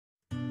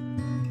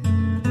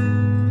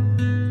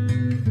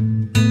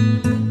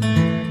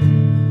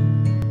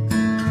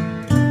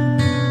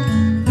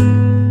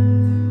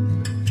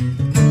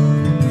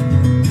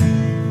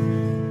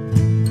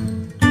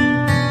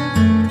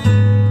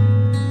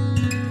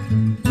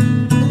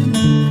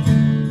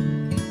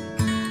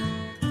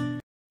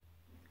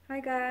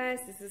guys,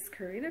 this is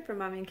Karina from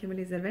Mommy and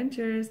Kimberly's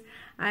Adventures.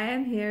 I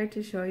am here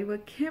to show you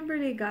what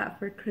Kimberly got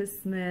for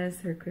Christmas,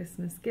 her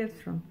Christmas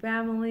gifts from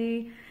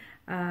family.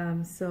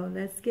 So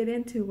let's get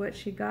into what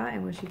she got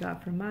and what she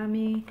got for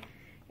Mommy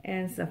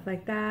and stuff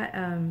like that.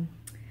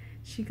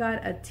 She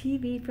got a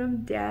TV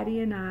from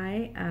Daddy and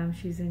I.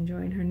 She's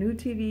enjoying her new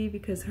TV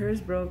because hers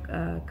broke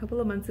a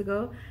couple of months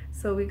ago.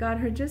 So we got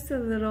her just a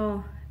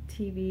little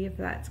TV, a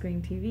flat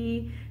screen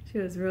TV. She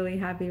was really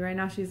happy. Right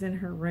now she's in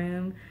her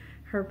room,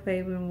 her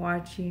playroom,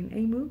 watching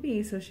a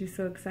movie. So she's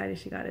so excited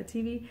she got a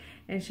TV.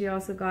 And she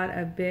also got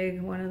a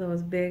big, one of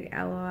those big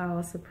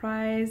LOL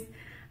surprise.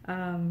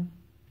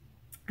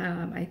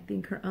 I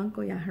think her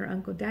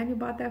uncle Daniel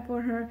bought that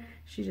for her.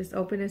 She just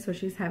opened it, so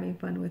she's having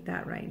fun with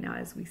that right now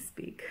as we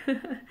speak.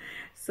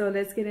 So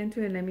let's get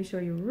into it. Let me show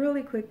you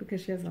really quick because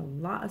she has a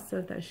lot of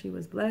stuff that she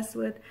was blessed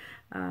with.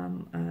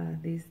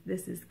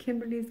 This is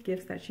Kimberly's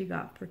gifts that she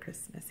got for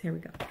Christmas. Here we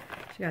go.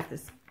 She got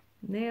this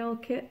nail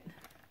kit.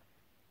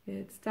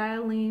 It's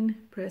styling,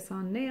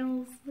 press-on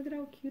nails. Look at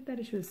how cute that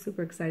is. She was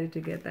super excited to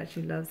get that.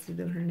 She loves to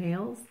do her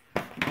nails.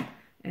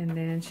 And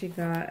then she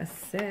got a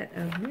set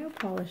of nail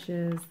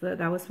polishes.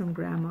 That was from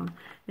Grandma.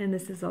 And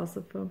this is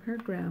also from her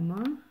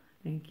grandma.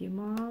 Thank you,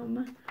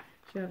 Mom.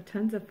 She'll have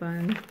tons of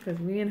fun because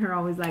we and her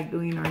always like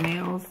doing our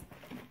nails.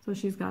 So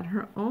she's got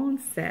her own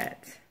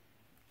set.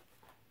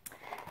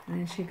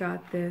 And then she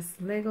got this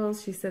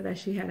Legos. She said that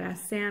she had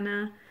asked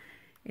Santa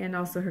and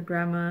also her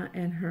grandma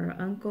and her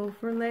uncle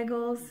for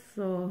Legos.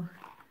 So,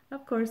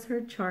 of course,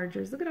 her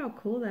chargers. Look at how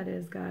cool that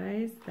is,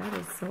 guys. That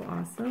is so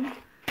awesome.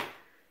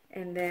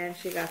 And then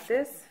she got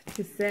this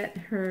to set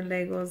her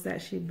Legos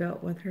that she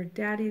built with her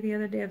daddy the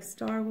other day of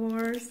Star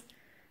Wars.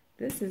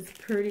 This is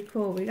pretty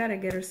cool. We got to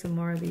get her some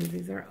more of these.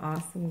 These are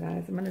awesome,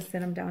 guys. I'm going to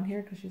set them down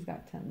here because she's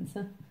got tons.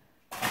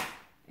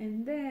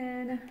 And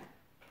then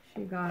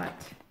she got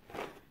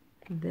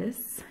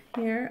this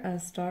here,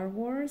 Star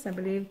Wars. I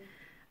believe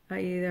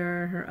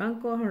either her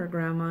uncle or her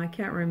grandma. I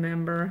can't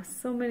remember.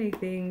 So many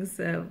things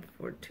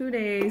for 2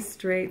 days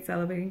straight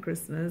celebrating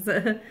Christmas.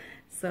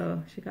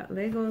 So she got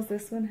Legos.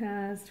 This one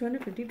has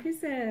 250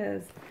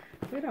 pieces.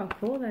 Look at how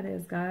cool that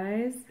is,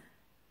 guys.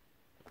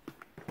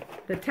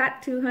 The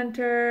Tattoo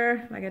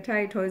Hunter. Like I tell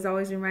you, toys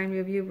always remind me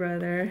of you,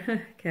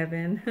 brother,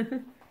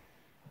 Kevin.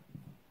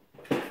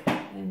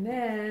 And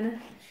then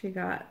she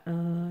got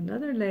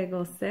another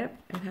Lego set.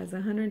 It has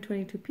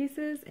 122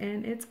 pieces,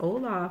 and it's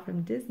Olaf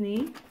from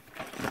Disney.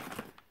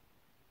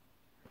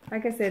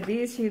 Like I said,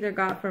 these she either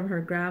got from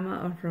her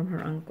grandma or from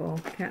her uncle.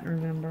 Can't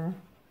remember.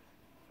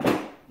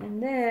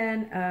 And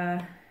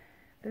then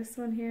this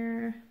one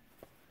here.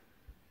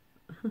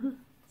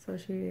 So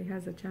she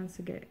has a chance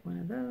to get one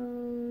of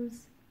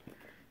those.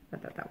 I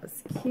thought that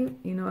was cute.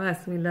 You know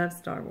us, we love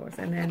Star Wars.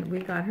 And then we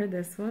got her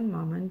this one,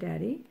 Mama and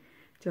Daddy.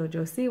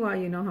 Jojo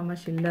Siwa, you know how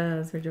much she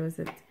loves her. Jojo's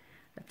a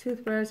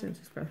toothbrush and a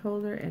toothbrush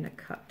holder and a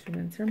cup to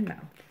rinse her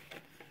mouth.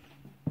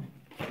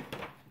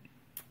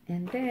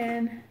 And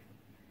then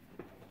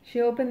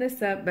she opened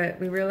this up, but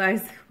we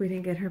realized we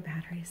didn't get her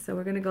batteries. So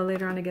we're going to go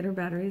later on to get her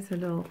batteries, her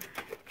little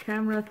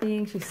camera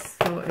thing. She's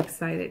so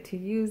excited to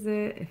use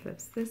it. It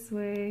flips this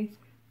way.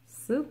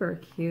 Super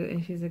cute.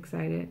 And she's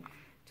excited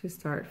to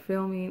start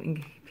filming and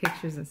getting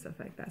pictures and stuff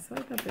like that. So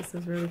I thought this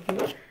was really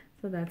cute.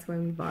 So that's why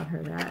we bought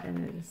her that.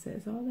 And it just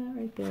says all that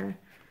right there.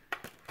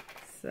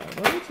 So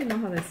we'll let you know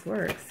how this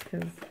works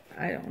because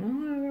I don't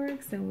know how it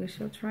works, and we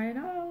shall try it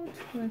out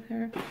with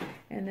her.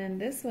 And then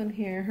this one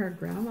here, her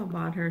grandma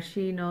bought her.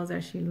 She knows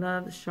that she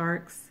loves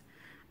sharks.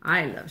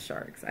 I love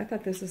sharks. I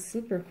thought this was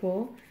super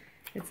cool.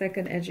 It's like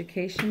an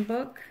education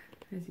book,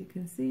 as you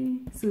can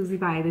see. Susie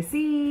by the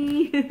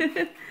Sea.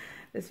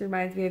 This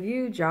reminds me of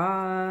you,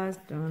 Jaws.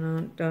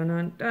 Dun, dun,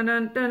 dun, dun,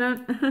 dun,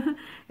 dun, dun.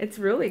 It's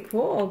really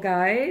cool,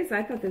 guys.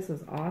 I thought this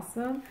was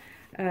awesome.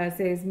 It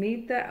says,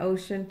 meet the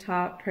ocean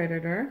top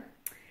predator.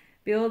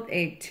 Build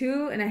a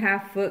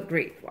 2.5-foot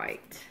great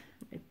white.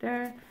 Right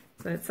there.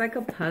 So it's like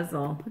a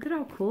puzzle. Look at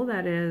how cool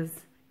that is.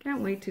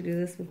 Can't wait to do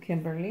this with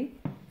Kimberly.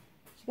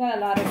 She got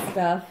a lot of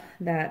stuff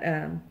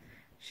that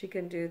she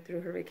can do through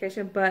her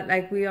vacation. But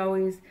like we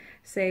always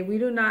say, we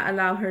do not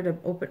allow her to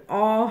open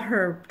all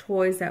her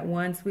toys at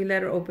once. We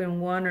let her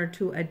open 1 or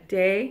 2 a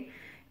day.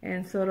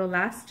 And so it'll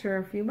last her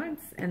a few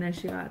months. And then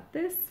she got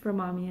this for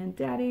Mommy and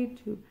Daddy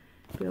to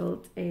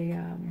build a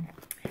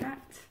hat.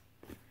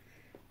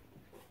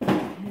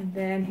 And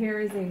then here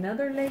is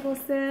another Lego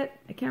set.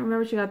 I can't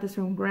remember if she got this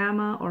from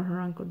Grandma or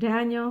her Uncle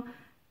Daniel,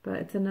 but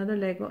it's another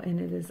Lego,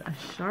 and it is a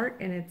shark,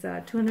 and it's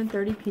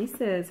 230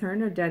 pieces. Her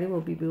and her daddy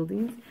will be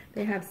building.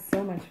 They have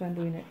so much fun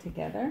doing it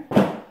together.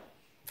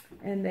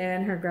 And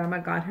then her grandma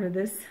got her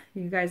this.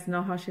 You guys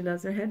know how she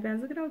loves her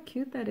headbands. Look at how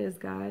cute that is,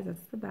 guys.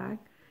 That's the back.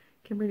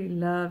 Kimberly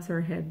loves her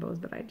headbands,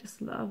 but I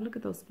just love, look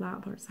at those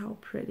flowers, how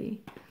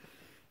pretty.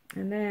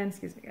 And then,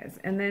 excuse me, guys.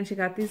 And then she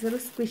got these little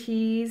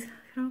squishies. Look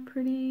how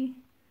pretty.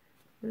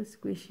 The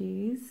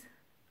squishies.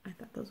 I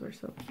thought those were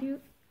so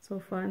cute, so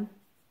fun.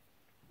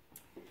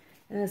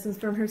 And this one's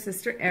from her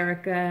sister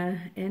Erica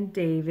and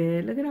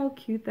David. Look at how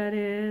cute that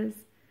is.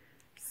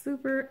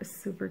 Super,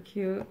 super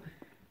cute.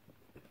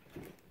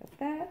 Got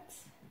that.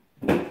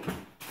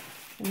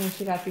 And then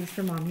she got these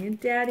for Mommy and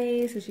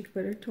Daddy so she could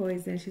put her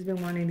toys in. She's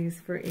been wanting these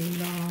for a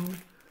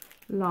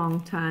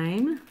long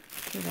time.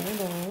 So there are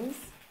those.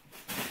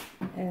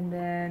 And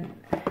then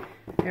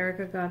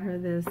Erica got her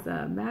this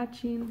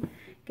matching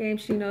game.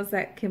 She knows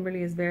that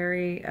Kimberly is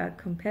very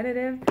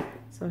competitive,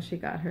 so she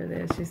got her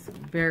this. She's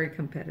very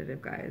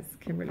competitive, guys.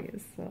 Kimberly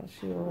is, so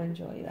she will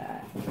enjoy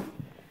that.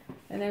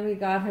 And then we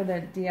got her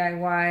the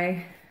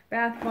DIY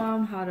bath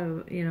bomb, how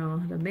to, you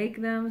know, to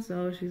make them.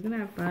 So she's gonna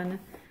have fun.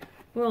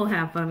 We'll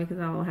have fun because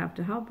I will have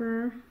to help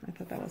her. I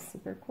thought that was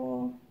super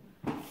cool.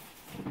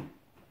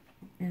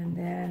 And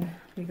then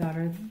we got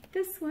her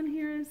this one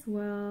here as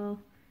well,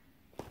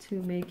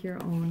 to make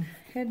your own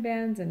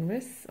headbands and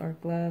wrists or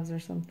gloves or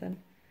something.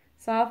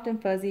 Soft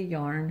and fuzzy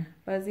yarn.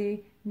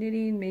 Fuzzy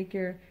knitting, make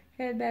your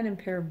headband and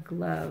pair of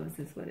gloves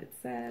is what it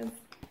says.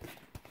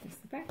 There's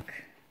the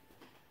back.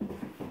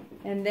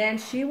 And then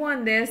she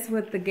won this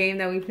with the game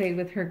that we played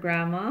with her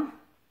grandma.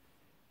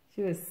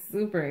 She was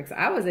super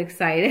excited. I was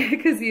excited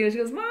because, you know, she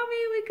goes,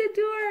 Mommy, we could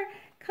do our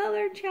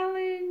color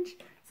challenge.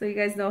 So you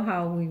guys know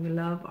how we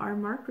love our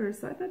markers.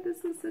 So I thought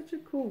this was such a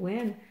cool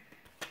win.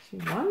 She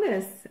won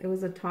this. It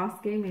was a toss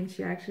game and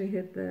she actually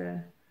hit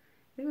the,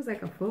 I think it was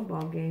like a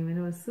football game, and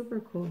it was a super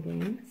cool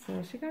game.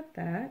 So she got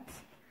that.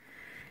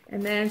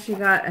 And then she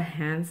got a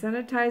hand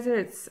sanitizer.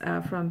 It's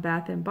from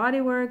Bath and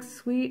Body Works,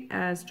 sweet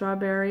as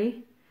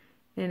strawberry.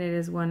 And it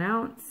is 1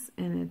 ounce,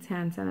 and it's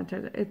hand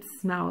sanitizer. It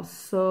smells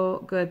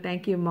so good.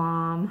 Thank you,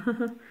 Mom.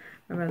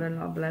 My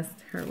mother-in-law blessed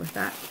her with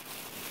that.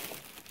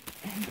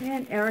 And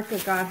then Erica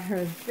got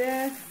her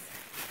this.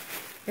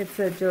 It's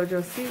a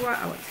JoJo Siwa.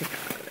 I will take it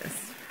out of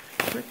this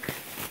quick.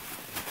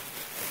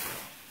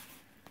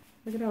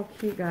 Look at how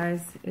cute,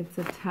 guys. It's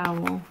a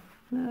towel.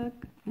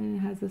 Look, and it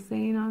has a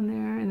saying on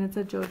there, and it's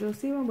a JoJo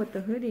Siwa with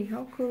the hoodie.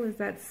 How cool is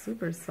that?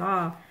 Super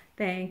soft.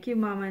 Thank you,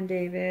 Mama and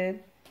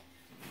David.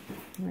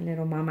 My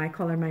little mama, I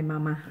call her my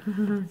mama.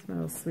 It's my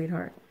little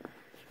sweetheart.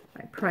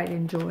 My pride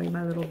and joy,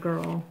 my little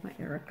girl, my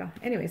Erica.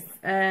 Anyways,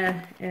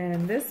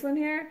 and this one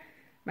here,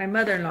 my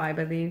mother-in-law, I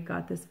believe,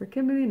 got this for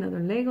Kimberly. Another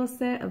Lego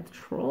set of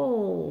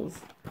trolls.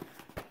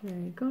 There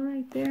you go,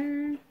 right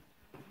there.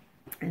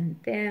 And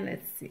then,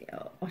 let's see.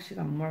 Oh, she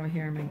got more over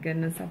here. My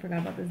goodness, I forgot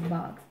about this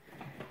box.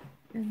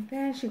 And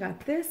then she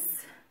got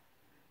this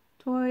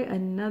toy,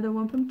 another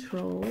one from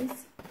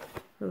Trolls.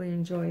 Really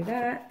enjoy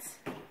that.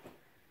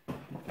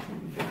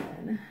 And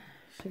then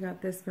she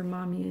got this for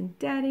Mommy and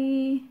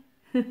Daddy.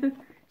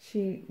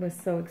 She was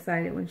so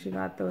excited when she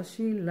got those.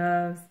 She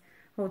loves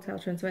hotel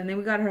transfer. And then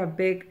we got her a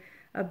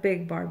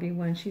big Barbie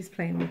one. She's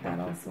playing with that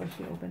also.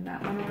 She opened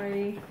that one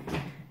already.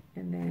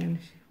 And then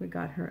we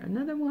got her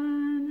another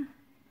one.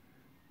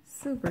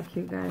 Super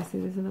cute, guys. See,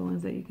 these are the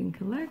ones that you can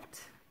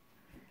collect.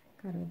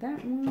 Got her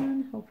that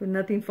one. Hopefully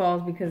nothing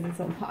falls because it's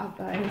a lot,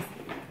 guys.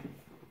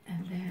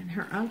 And then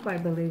her uncle, I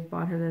believe,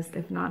 bought her this.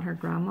 If not her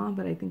grandma,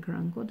 but I think her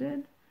uncle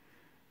did.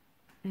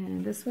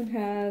 And this one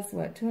has,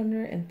 what,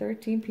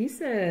 213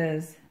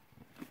 pieces.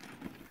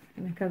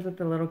 And it comes with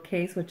a little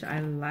case, which I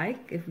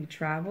like. If we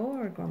travel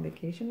or go on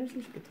vacation or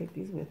something, she could take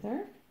these with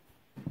her.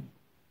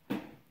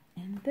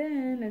 And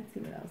then, let's see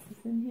what else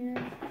is in here.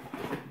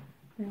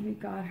 Then we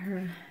got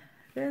her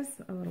this,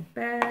 a little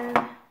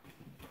bed.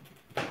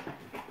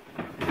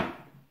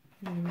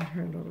 And we got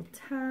her little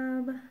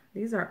tub.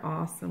 These are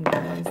awesome,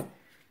 guys.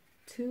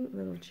 2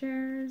 little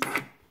chairs.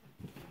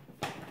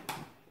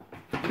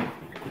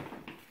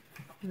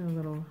 And a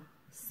little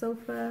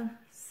sofa.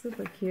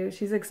 Super cute.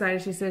 She's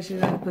excited. She says she's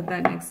going to put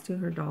that next to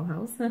her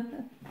dollhouse.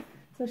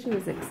 So she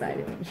was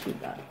excited when she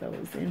got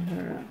those in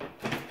her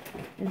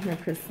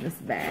Christmas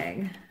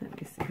bag. Let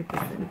me see, put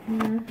this in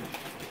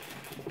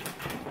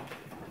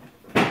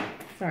here.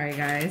 Sorry,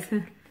 guys.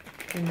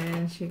 And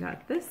then she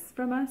got this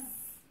from us.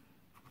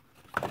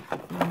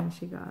 And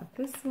she got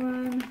this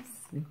one,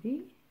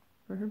 Snoopy,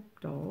 for her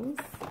dolls.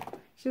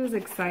 She was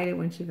excited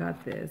when she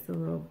got this, a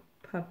little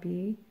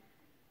puppy.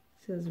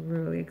 She was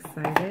really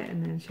excited.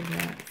 And then she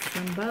got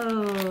some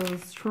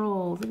bows,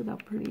 trolls. Look at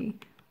that pretty.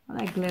 I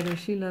like glitter.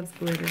 She loves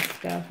glitter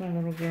stuff, my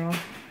little girl.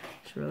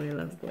 She really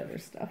loves glitter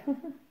stuff.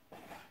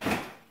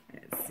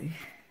 Let's see.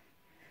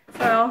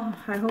 So,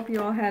 I hope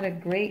you all had a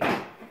great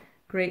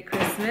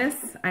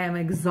Christmas. I am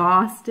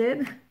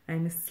exhausted.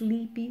 I'm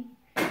sleepy.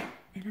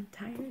 And I'm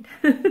tired.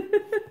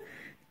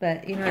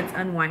 But, you know, it's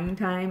unwinding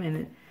time,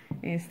 and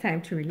it's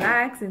time to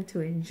relax and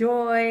to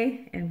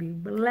enjoy and be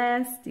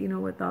blessed, you know,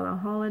 with all the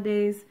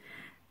holidays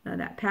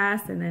that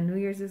passed, and then New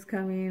Year's is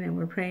coming, and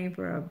we're praying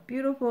for a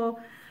beautiful,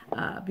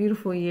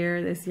 beautiful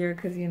year this year,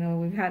 because, you know,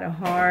 we've had a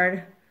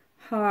hard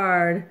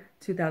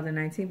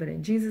 2019, but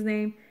in Jesus'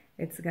 name,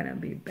 it's going to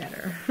be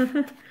better.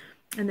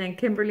 And then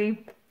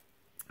Kimberly,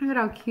 look at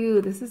how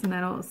cute. This is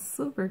metal.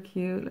 Super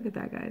cute. Look at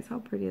that, guys. How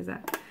pretty is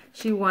that?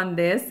 She won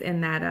this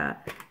in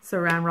that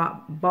saran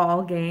wrap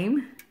ball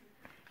game.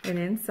 And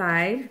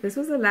inside, this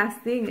was the last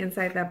thing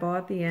inside that ball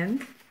at the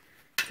end.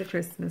 It's a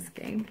Christmas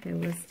game. It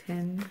was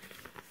 $10.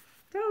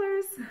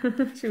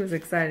 She was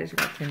excited. She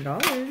got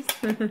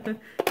 $10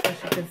 so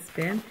she could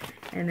spend.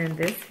 And then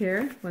this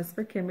here was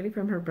for Kimberly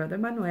from her brother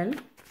Manuel.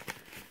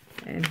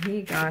 And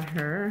he got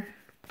her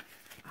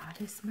all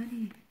this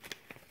money.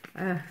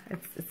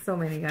 It's so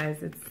many,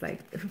 guys. It's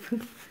like,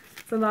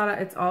 it's a lot of,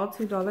 it's all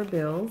 $2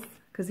 bills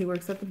because he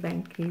works at the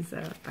bank. He's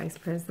a vice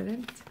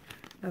president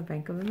of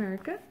Bank of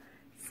America.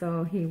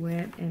 So he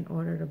went and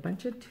ordered a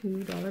bunch of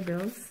 $2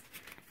 bills.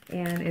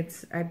 And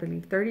it's, I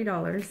believe,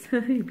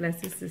 $30 he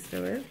blessed his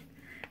sister with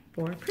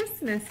for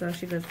Christmas. So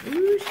she goes,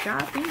 ooh,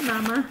 shopping,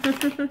 mama.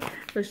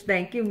 So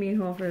thank you,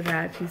 mijo, for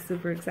that. She's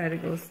super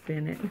excited to go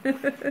spin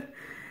it.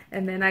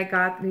 And then I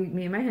got,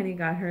 me and my honey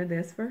got her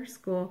this for her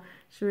school.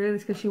 She really,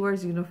 because she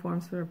wears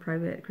uniforms for a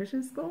private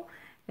Christian school.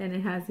 And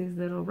it has these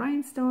little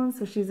rhinestones.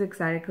 So she's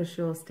excited because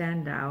she'll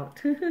stand out.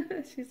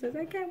 She says,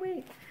 I can't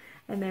wait.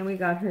 And then we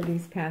got her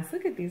these pants.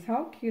 Look at these.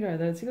 How cute are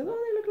those? She goes, oh,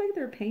 they look like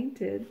they're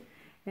painted.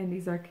 And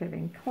these are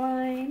Kevin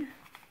Klein.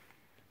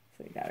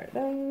 So we got her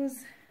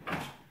those.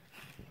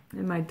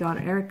 And my daughter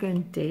Erica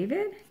and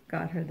David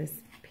got her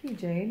this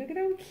PJ. Look at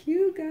how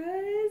cute,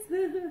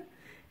 guys.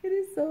 It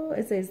is so,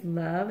 it says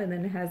love, and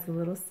then it has the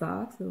little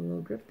socks, the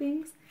little grip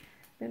things.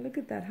 And look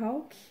at that.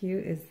 How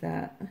cute is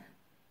that?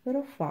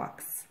 Little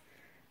fox.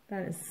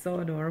 That is so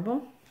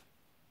adorable.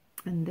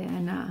 And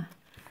then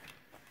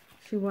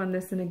she won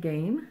this in a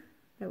game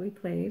that we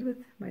played with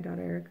my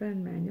daughter Erica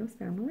and Manuel's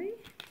family.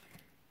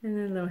 And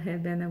then a little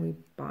headband that we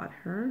bought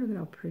her. Look at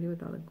how pretty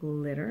with all the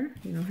glitter.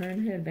 You know, her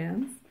and her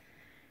headbands.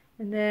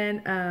 And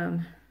then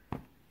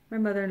my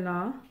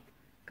mother-in-law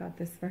got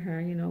this for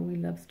her. You know, we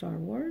love Star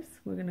Wars.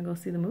 We're going to go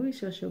see the movie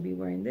show. She'll be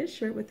wearing this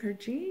shirt with her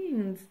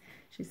jeans.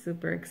 She's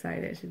super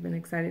excited. She's been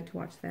excited to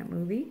watch that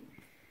movie.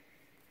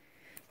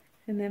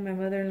 And then my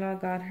mother-in-law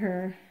got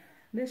her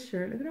this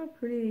shirt. Look at how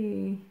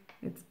pretty.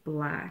 It's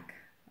black.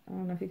 I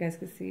don't know if you guys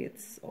can see.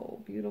 It's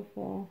so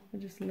beautiful. I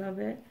just love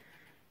it.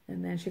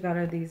 And then she got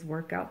her these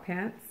workout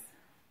pants.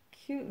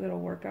 Cute little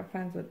workout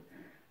pants with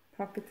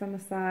pockets on the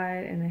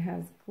side. And it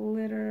has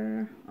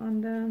glitter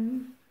on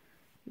them.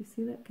 You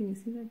see that? Can you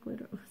see that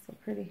glitter? Oh, so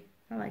pretty.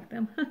 I like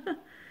them. And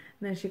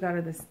then she got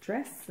her this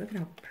dress. Look at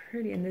how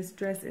pretty. And this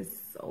dress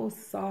is so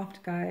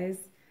soft, guys.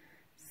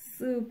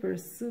 Super,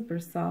 super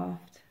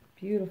soft.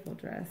 Beautiful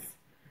dress.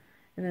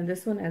 And then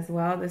this one as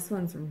well. This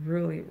one's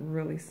really,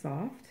 really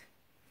soft.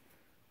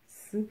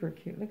 Super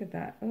cute. Look at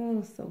that.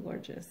 Oh, so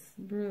gorgeous.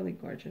 Really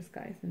gorgeous,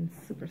 guys. And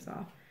super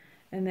soft.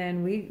 And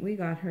then we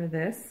got her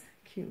this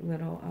cute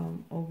little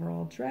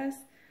overall dress.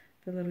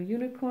 The little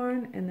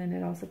unicorn. And then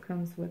it also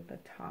comes with the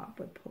top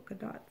with polka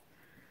dots.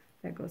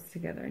 That goes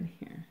together in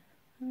here.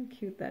 How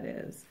cute that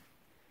is.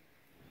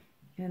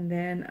 And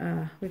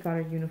then we got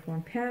her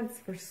uniform pants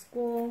for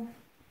school.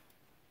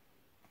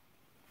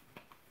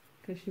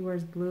 Because she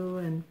wears blue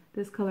and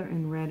this color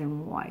and red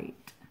and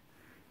white.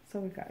 So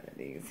we got her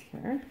these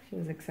here. She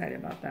was excited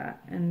about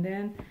that. And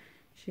then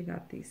she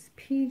got these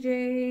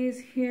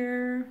PJs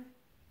here.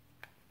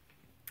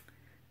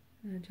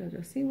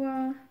 Jojo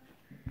Siwa.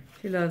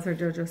 She loves her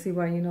Jojo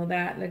Siwa. You know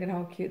that. Look at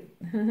how cute.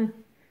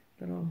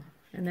 Little.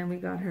 And then we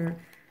got her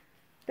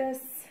this.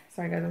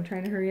 Sorry guys, I'm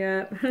trying to hurry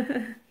up.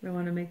 Don't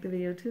want to make the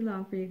video too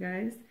long for you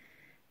guys.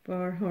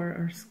 For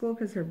her school,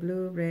 because her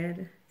blue,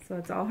 red. So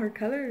it's all her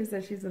colors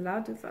that she's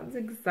allowed to. So I'm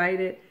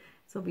excited.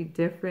 So it'll be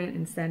different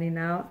and standing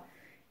out.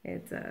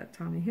 It's a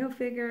Tommy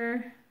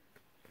Hilfiger.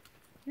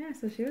 Yeah,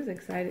 so she was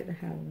excited to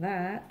have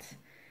that.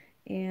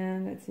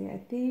 And let's see,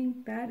 I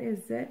think that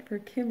is it for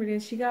Kimberly.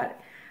 And she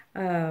got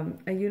a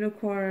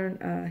unicorn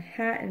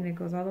hat, and it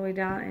goes all the way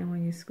down. And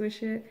when you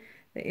squish it,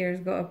 the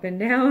ears go up and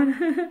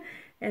down.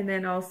 And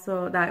then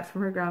also that's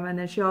from her grandma. And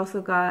then she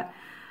also got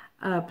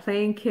a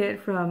playing kit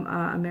from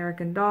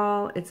American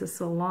Doll. It's a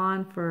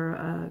salon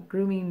for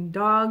grooming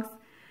dogs.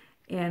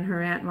 And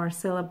her Aunt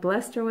Marcella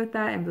blessed her with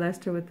that and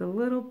blessed her with a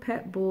little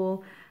pet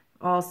bull,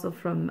 also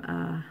from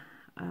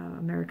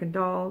American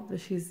Doll.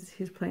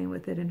 She's playing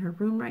with it in her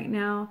room right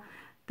now.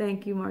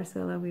 Thank you,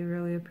 Marcella. We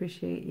really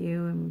appreciate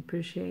you and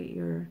appreciate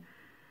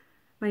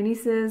my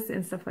nieces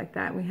and stuff like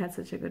that. We had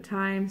such a good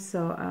time.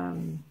 So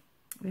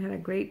we had a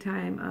great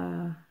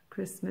time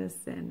Christmas,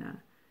 and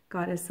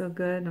God is so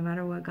good. No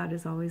matter what, God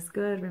is always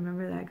good.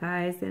 Remember that,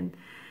 guys. And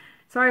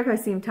sorry if I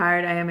seem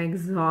tired. I am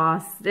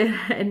exhausted,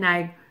 and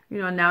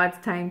now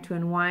it's time to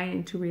unwind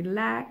and to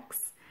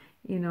relax,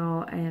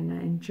 and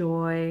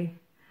enjoy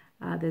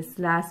this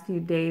last few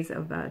days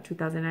of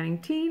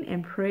 2019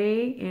 and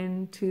pray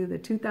into the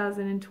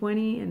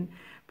 2020, and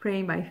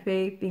praying by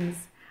faith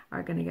things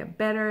are going to get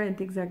better and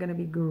things are going to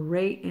be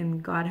great,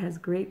 and God has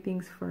great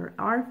things for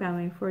our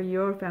family, for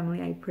your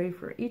family. I pray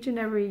for each and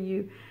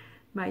every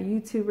my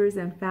YouTubers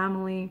and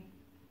family,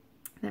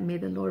 that may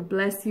the Lord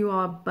bless you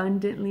all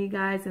abundantly,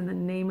 guys. In the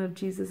name of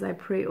Jesus, I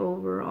pray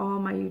over all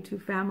my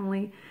YouTube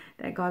family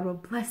that God will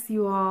bless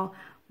you all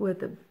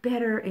with a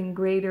better and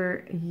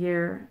greater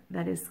year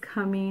that is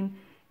coming.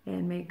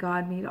 And may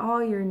God meet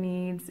all your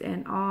needs,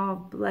 and all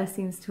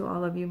blessings to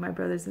all of you, my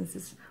brothers and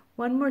sisters.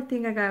 One more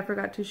thing I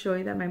forgot to show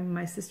you that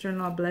my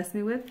sister-in-law blessed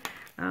me with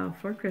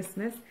for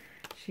Christmas.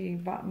 She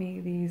bought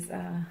me these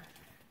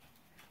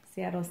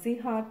Seattle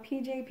Seahawk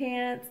PJ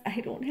pants. I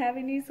don't have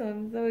any, so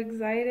I'm so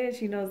excited.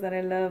 She knows that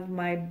I love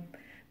my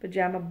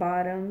pajama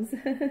bottoms.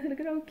 Look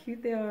at how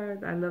cute they are.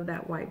 I love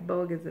that white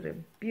bow. Gives it a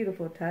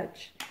beautiful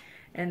touch.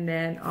 And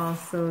then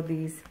also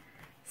these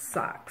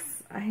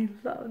socks. I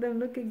love them.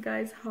 Look at,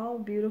 guys, how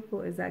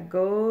beautiful is that?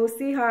 Go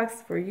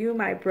Seahawks for you,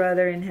 my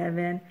brother in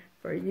heaven.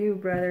 For you,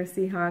 brother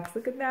Seahawks.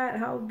 Look at that.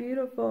 How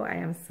beautiful. I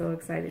am so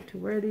excited to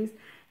wear these.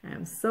 I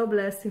am so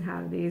blessed to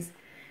have these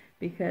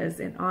because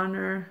in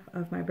honor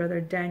of my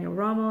brother Daniel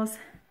Ramos,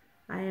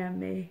 I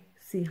am a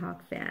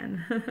Seahawk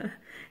fan.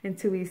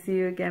 Until we see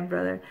you again,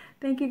 brother.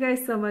 Thank you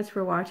guys so much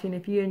for watching.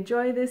 If you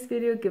enjoyed this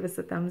video, give us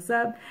a thumbs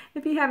up.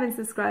 If you haven't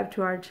subscribed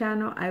to our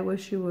channel, I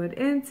wish you would.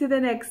 Until the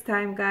next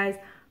time, guys.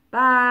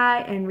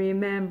 Bye. And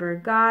remember,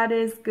 God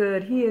is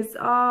good. He is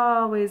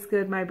always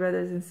good, my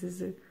brothers and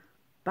sisters.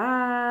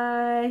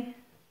 Bye.